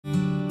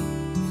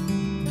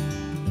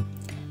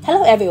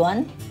Hello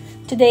everyone!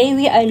 Today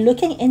we are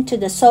looking into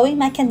the sewing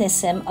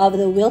mechanism of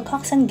the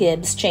Willcox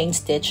Gibbs chain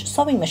stitch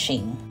sewing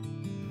machine.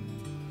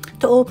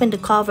 To open the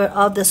cover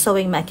of the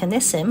sewing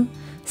mechanism,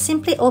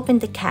 simply open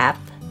the cap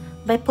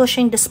by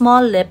pushing the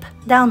small lip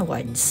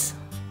downwards.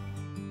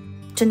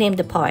 To name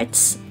the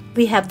parts,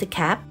 we have the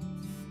cap,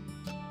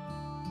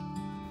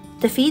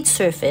 the feed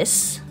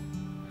surface,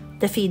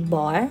 the feed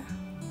bar,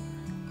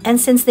 and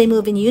since they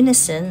move in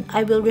unison,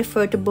 I will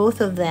refer to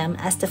both of them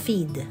as the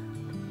feed.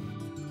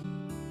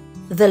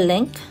 The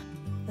link,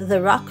 the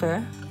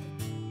rocker,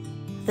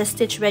 the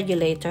stitch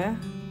regulator,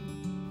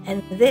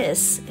 and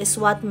this is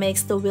what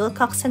makes the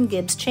Willcox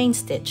Gibbs chain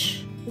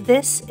stitch.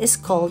 This is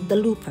called the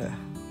looper.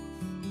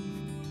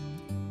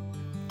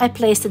 I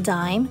placed the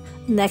dime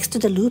next to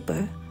the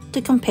looper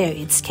to compare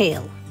its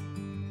scale.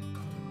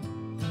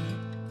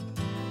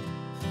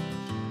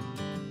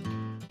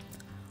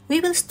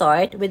 We will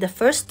start with the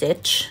first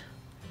stitch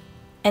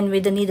and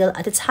with the needle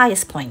at its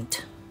highest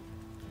point.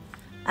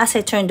 As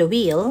I turn the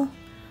wheel,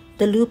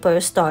 the looper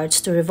starts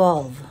to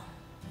revolve.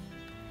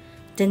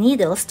 The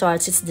needle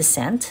starts its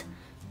descent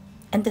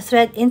and the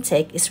thread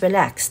intake is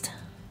relaxed.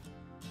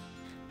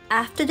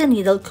 After the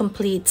needle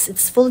completes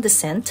its full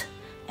descent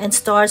and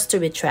starts to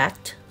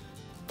retract,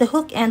 the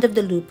hook end of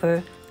the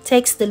looper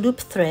takes the loop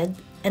thread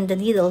and the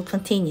needle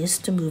continues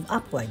to move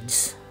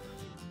upwards.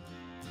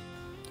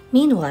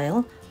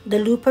 Meanwhile, the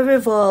looper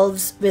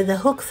revolves with the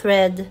hook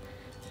thread,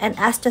 and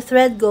as the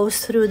thread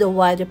goes through the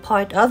wider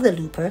part of the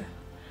looper,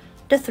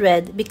 the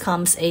thread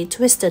becomes a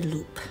twisted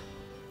loop.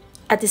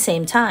 At the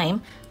same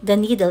time, the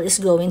needle is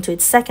going to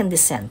its second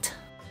descent.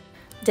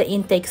 The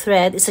intake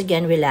thread is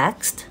again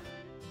relaxed,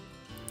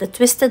 the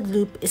twisted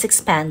loop is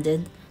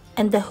expanded,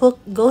 and the hook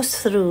goes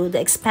through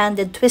the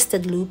expanded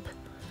twisted loop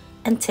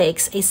and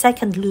takes a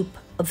second loop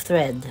of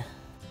thread.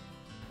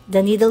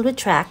 The needle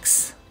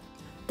retracts,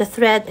 the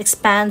thread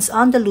expands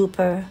on the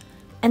looper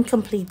and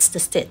completes the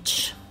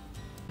stitch.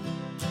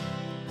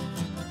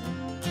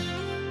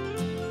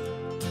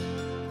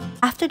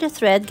 After the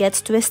thread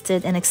gets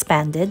twisted and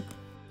expanded,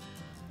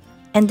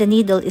 and the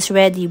needle is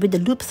ready with the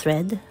loop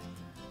thread,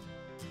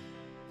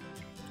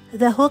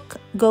 the hook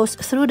goes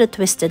through the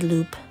twisted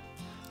loop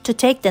to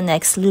take the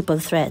next loop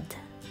of thread.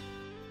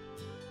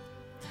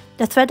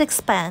 The thread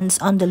expands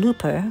on the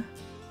looper,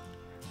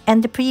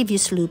 and the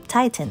previous loop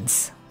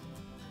tightens.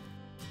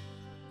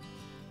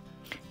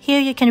 Here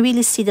you can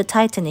really see the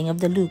tightening of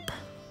the loop.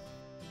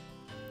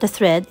 The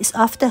thread is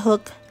off the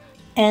hook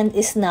and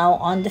is now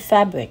on the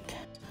fabric.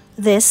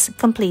 This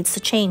completes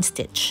the chain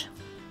stitch.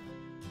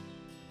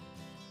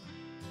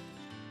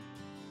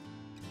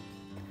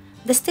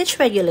 The stitch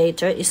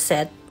regulator is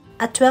set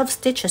at 12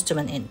 stitches to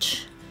 1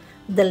 inch.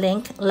 The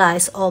link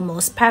lies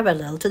almost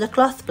parallel to the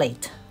cloth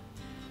plate.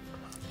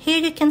 Here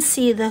you can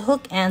see the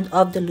hook end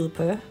of the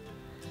looper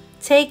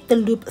take the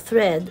loop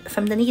thread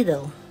from the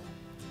needle.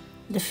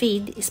 The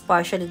feed is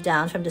partially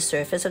down from the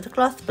surface of the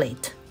cloth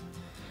plate.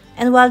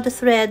 And while the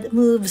thread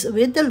moves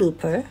with the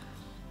looper,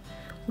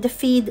 the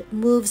feed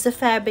moves the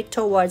fabric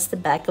towards the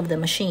back of the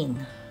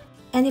machine.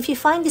 And if you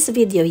find this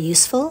video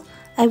useful,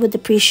 I would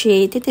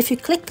appreciate it if you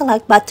click the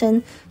like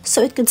button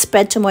so it could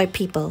spread to more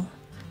people.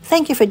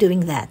 Thank you for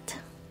doing that.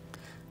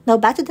 Now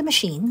back to the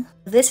machine.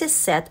 This is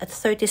set at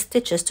 30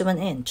 stitches to 1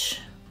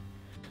 inch.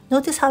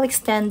 Notice how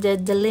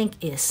extended the link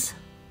is.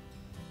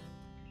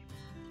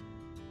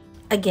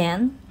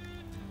 Again,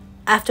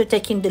 after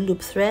taking the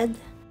loop thread,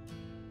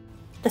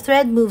 the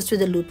thread moves through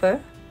the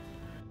looper,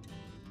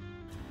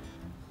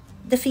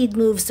 the feed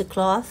moves the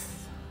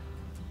cloth,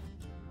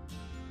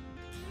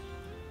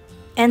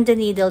 and the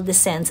needle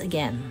descends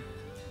again.